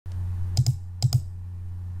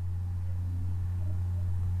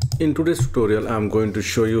In today's tutorial, I'm going to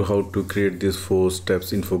show you how to create this 4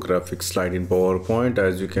 steps infographic slide in PowerPoint.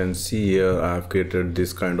 As you can see here, I have created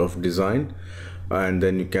this kind of design, and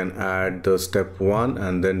then you can add the step 1,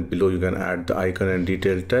 and then below you can add the icon and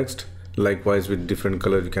detailed text. Likewise, with different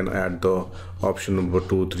color you can add the option number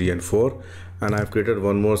 2, 3 and 4. And I've created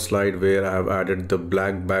one more slide where I have added the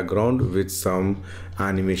black background with some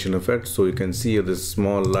animation effect. So you can see this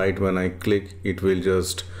small light, when I click it will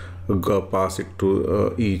just pass it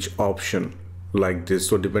to each option like this.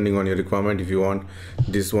 So depending on your requirement, if you want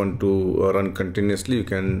this one to run continuously, you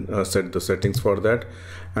can set the settings for that.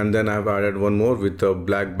 And then I've added one more with a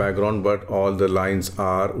black background, but all the lines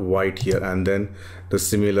are white here, and then the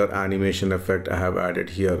similar animation effect I have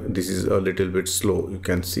added here. This is a little bit slow, you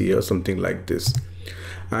can see here something like this.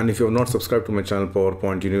 And if you have not subscribed to my channel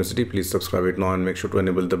PowerPoint University, please subscribe it now and make sure to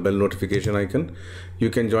enable the bell notification icon. You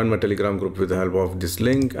can join my Telegram group with the help of this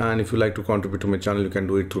link, and if you like to contribute to my channel, you can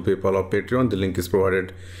do it through PayPal or Patreon. The link is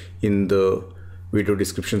provided in the video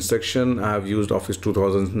description section. I have used Office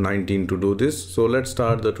 2019 to do this. So let's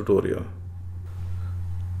start the tutorial.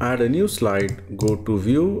 Add a new slide, go to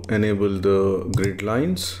View, enable the grid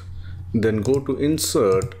lines, then go to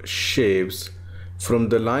Insert, Shapes. From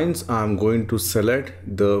the lines, I'm going to select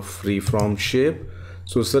the freeform shape.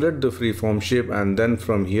 So select the freeform shape, and then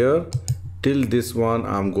from here till this one,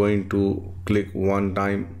 I'm going to click one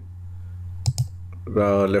time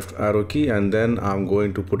left arrow key, and then I'm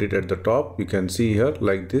going to put it at the top. You can see here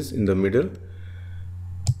like this in the middle,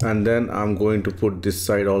 and then I'm going to put this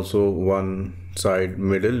side also one side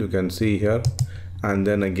middle, you can see here, and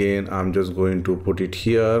then again I'm just going to put it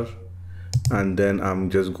here, and then I'm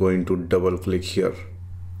just going to double click here.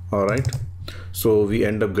 All right, so we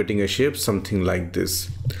end up getting a shape something like this.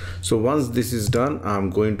 So once this is done, I'm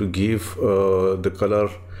going to give the color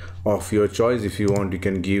of your choice. If you want, you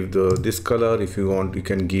can give this color. If you want, you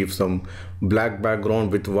can give some black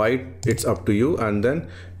background with white. It's up to you. And then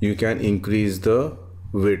you can increase the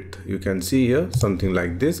width, you can see here something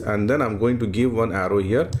like this. And then I'm going to give one arrow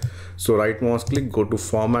here. So right mouse click, go to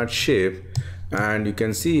Format Shape, and you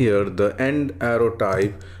can see here the end arrow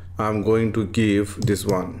type. I'm going to give this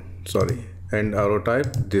one, end arrow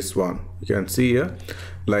type, this one, you can see here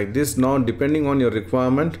like this. Now depending on your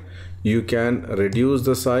requirement, you can reduce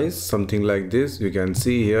the size something like this. You can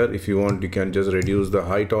see here, if you want, you can just reduce the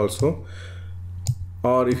height also,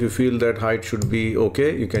 or if you feel that height should be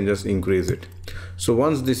okay, you can just increase it. So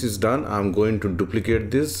once this is done, I'm going to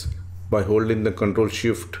duplicate this by holding the Control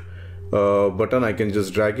Shift button. I can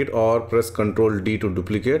just drag it or press Control D to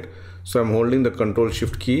duplicate. So I'm holding the Control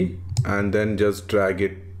Shift key and then just drag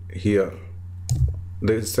it here.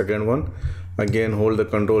 This second one, again hold the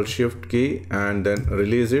Control Shift key and then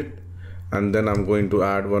release it, and then I'm going to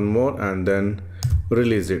add one more and then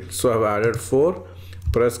release it. So I've added 4.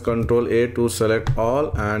 Press Control A to select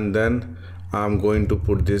all, and then I'm going to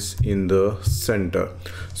put this in the center.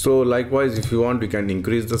 So likewise, if you want, you can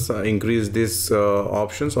increase this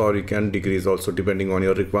options, or you can decrease also depending on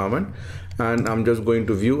your requirement. And I'm just going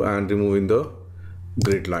to View and removing the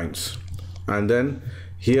grid lines. And then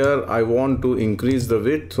here I want to increase the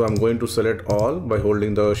width, so I'm going to select all by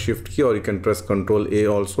holding the Shift key, or you can press Control A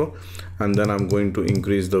also, and then I'm going to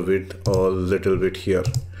increase the width a little bit here.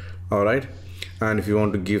 All right, and if you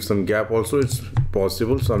want to give some gap also, it's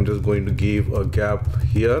possible. So I'm just going to give a gap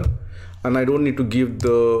here, and I don't need to give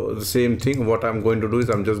the same thing. What I'm going to do is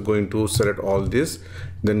I'm just going to select all this,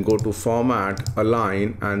 then go to Format,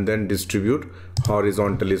 Align, and then Distribute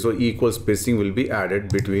horizontally. So equal spacing will be added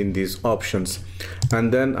between these options.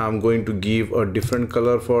 And then I'm going to give a different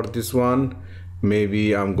color for this one.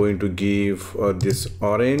 Maybe I'm going to give this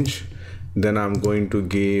orange, then I'm going to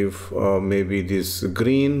give maybe this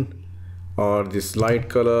green, or this light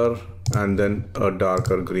color, and then a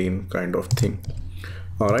darker green kind of thing.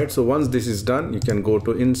 All right, so once this is done, you can go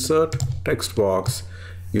to Insert, Text Box,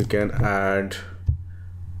 you can add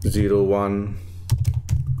 0, 1.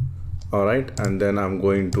 All right, and then I'm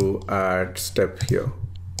going to add step here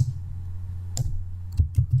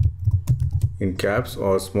in caps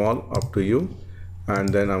or small, up to you. And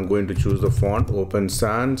then I'm going to choose the font Open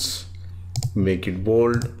Sans, make it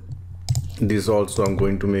bold. This also I'm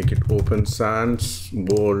going to make it Open Sans,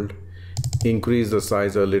 bold, increase the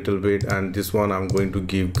size a little bit, and this one I'm going to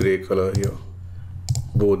give gray color here,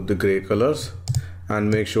 both the gray colors, and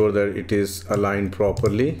make sure that it is aligned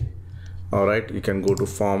properly. All right, you can go to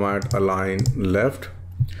Format, Align Left,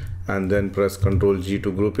 and then press Ctrl G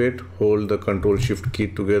to group it, hold the Ctrl Shift key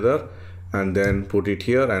together, and then put it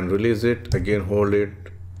here and release it. Again hold it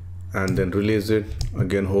and then release it,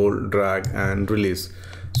 again hold, drag and release.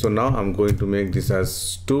 So now I'm going to make this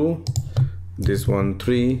as 2, this one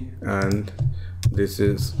 3, and this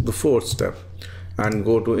is the 4th step. And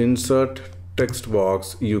go to insert text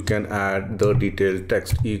box. You can add the detailed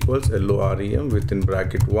text equals LOREM within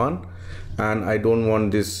bracket 1, and I don't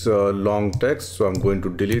want this long text, so I'm going to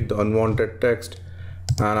delete the unwanted text,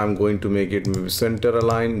 and I'm going to make it maybe center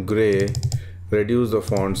align, gray, reduce the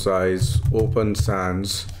font size, open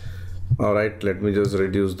sans. All right, let me just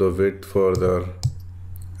reduce the width further,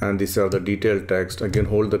 and these are the detailed text. Again,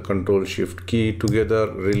 hold the Control Shift key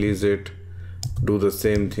together, release it, do the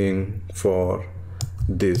same thing for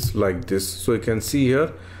this, like this. So you can see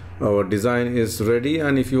here our design is ready,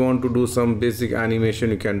 and if you want to do some basic animation,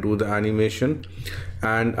 you can do the animation.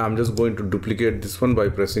 And I'm just going to duplicate this one by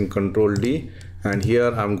pressing Ctrl D, and here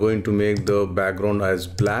I'm going to make the background as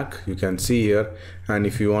black, you can see here. And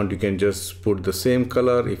if you want, you can just put the same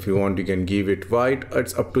color. If you want, you can give it white,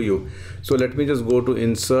 it's up to you. So let me just go to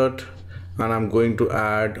insert, and I'm going to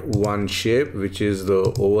add one shape, which is the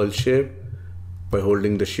oval shape. By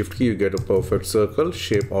holding the Shift key, you get a perfect circle.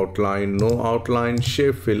 Shape outline, no outline.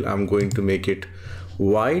 Shape fill, I'm going to make it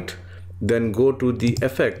white. Then go to the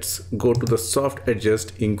effects, go to the soft edges,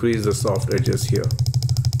 increase the soft edges here.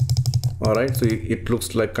 All right, so it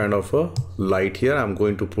looks like kind of a light here. I'm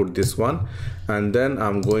going to put this one, and then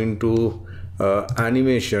I'm going to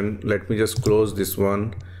animation. Let me just close this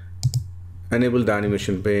one, enable the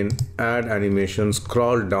animation pane, add animation,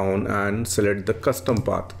 scroll down and select the custom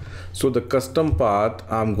path. So the custom path,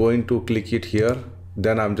 I'm going to click it here,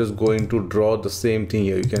 then I'm just going to draw the same thing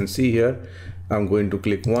here. You can see here, I'm going to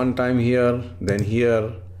click one time here, then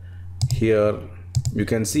here, here. You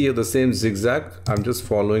can see here the same zigzag. I'm just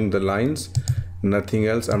following the lines, nothing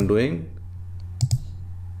else I'm doing.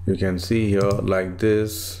 You can see here like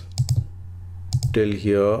this till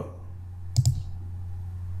here,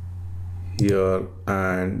 here,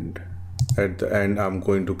 and at the end I'm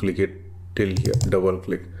going to click it till here, double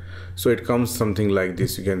click. So it comes something like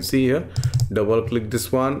this. You can see here, double click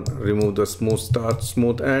this one, remove the smooth start,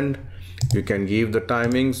 smooth end. You can give the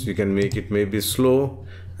timings, you can make it maybe slow,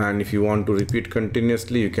 and if you want to repeat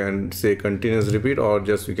continuously, you can say continuous repeat, or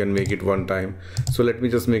just you can make it one time. So let me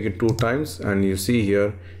just make it 2 times, and you see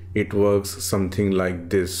here it works something like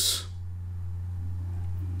this.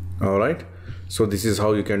 All right, so this is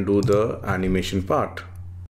how you can do the animation part.